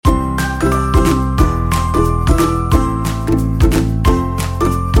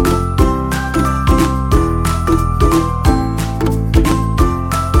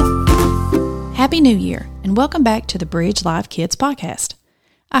Happy New Year, and welcome back to the Bridge Live Kids podcast.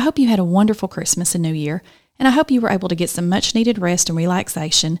 I hope you had a wonderful Christmas and New Year, and I hope you were able to get some much-needed rest and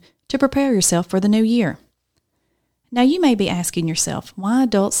relaxation to prepare yourself for the new year. Now, you may be asking yourself why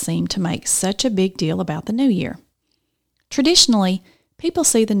adults seem to make such a big deal about the new year. Traditionally, people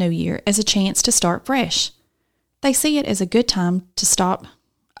see the new year as a chance to start fresh. They see it as a good time to stop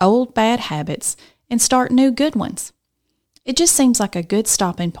old bad habits and start new good ones. It just seems like a good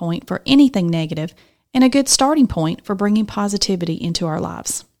stopping point for anything negative and a good starting point for bringing positivity into our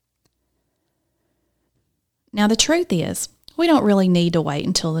lives. Now, the truth is, we don't really need to wait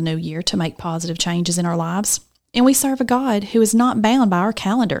until the new year to make positive changes in our lives, and we serve a God who is not bound by our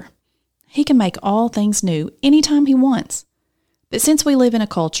calendar. He can make all things new anytime He wants. But since we live in a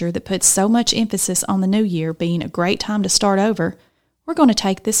culture that puts so much emphasis on the new year being a great time to start over, we're going to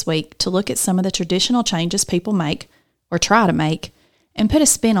take this week to look at some of the traditional changes people make, or try to make, and put a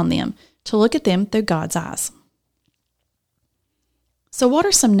spin on them to look at them through God's eyes. So what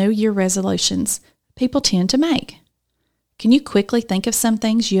are some New Year resolutions people tend to make? Can you quickly think of some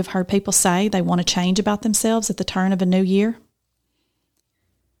things you have heard people say they want to change about themselves at the turn of a new year?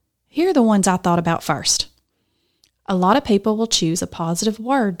 Here are the ones I thought about first. A lot of people will choose a positive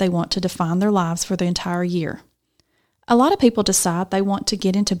word they want to define their lives for the entire year. A lot of people decide they want to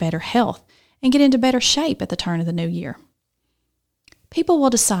get into better health and get into better shape at the turn of the new year. People will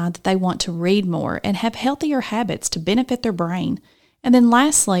decide that they want to read more and have healthier habits to benefit their brain. And then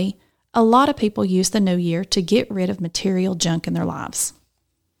lastly, a lot of people use the new year to get rid of material junk in their lives.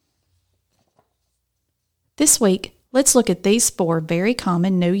 This week, let's look at these 4 very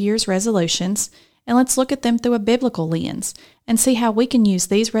common New Year's resolutions, and let's look at them through a biblical lens and see how we can use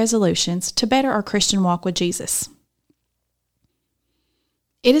these resolutions to better our Christian walk with Jesus.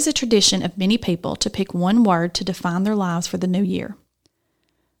 It is a tradition of many people to pick one word to define their lives for the new year.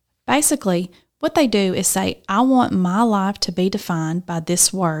 Basically, what they do is say, I want my life to be defined by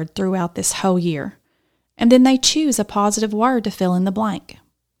this word throughout this whole year. And then they choose a positive word to fill in the blank.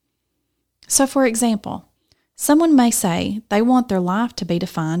 So for example, someone may say they want their life to be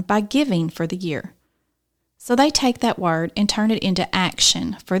defined by giving for the year. So they take that word and turn it into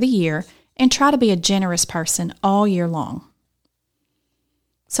action for the year and try to be a generous person all year long.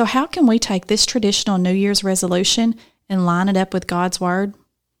 So how can we take this traditional New Year's resolution and line it up with God's Word?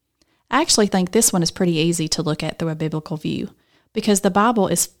 I actually think this one is pretty easy to look at through a biblical view, because the Bible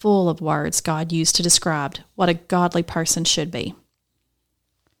is full of words God used to describe what a godly person should be.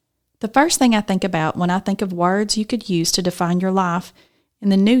 The first thing I think about when I think of words you could use to define your life in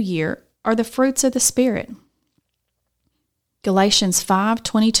the new year are the fruits of the Spirit. Galatians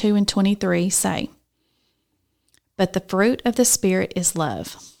 5:22 and 23 say, But the fruit of the Spirit is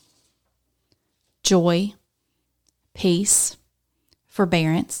love, joy, peace,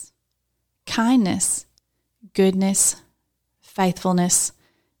 forbearance, kindness, goodness, faithfulness,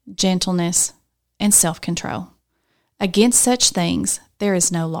 gentleness, and self-control. Against such things there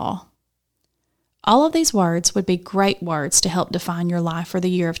is no law. All of these words would be great words to help define your life for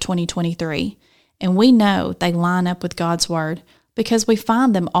the year of 2023, and we know they line up with God's Word because we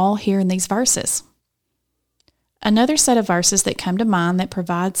find them all here in these verses. Another set of verses that come to mind that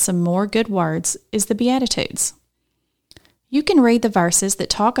provides some more good words is the Beatitudes. You can read the verses that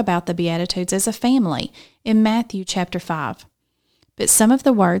talk about the Beatitudes as a family in Matthew chapter 5. But some of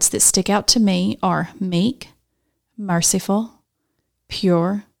the words that stick out to me are meek, merciful,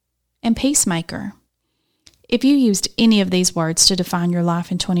 pure, and peacemaker. If you used any of these words to define your life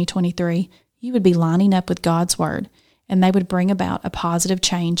in 2023, you would be lining up with God's Word, and they would bring about a positive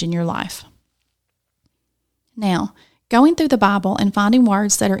change in your life. Now, going through the Bible and finding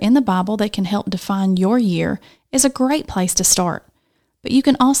words that are in the Bible that can help define your year is a great place to start. But you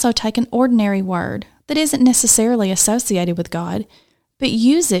can also take an ordinary word that isn't necessarily associated with God, but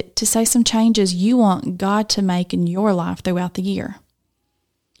use it to say some changes you want God to make in your life throughout the year.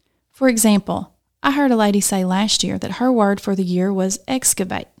 For example, I heard a lady say last year that her word for the year was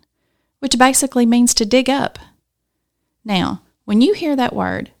excavate, which basically means to dig up. Now, when you hear that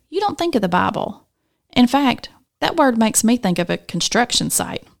word, you don't think of the Bible. In fact, that word makes me think of a construction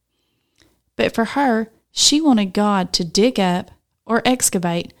site. But for her, she wanted God to dig up or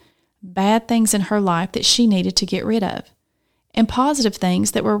excavate bad things in her life that she needed to get rid of, and positive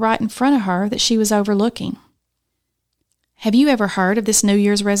things that were right in front of her that she was overlooking. Have you ever heard of this New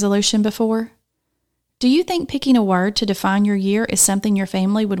Year's resolution before? Do you think picking a word to define your year is something your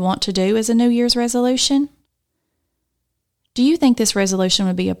family would want to do as a New Year's resolution? Do you think this resolution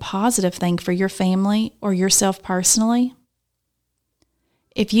would be a positive thing for your family or yourself personally?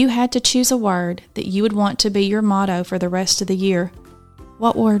 If you had to choose a word that you would want to be your motto for the rest of the year,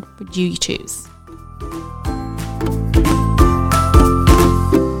 what word would you choose?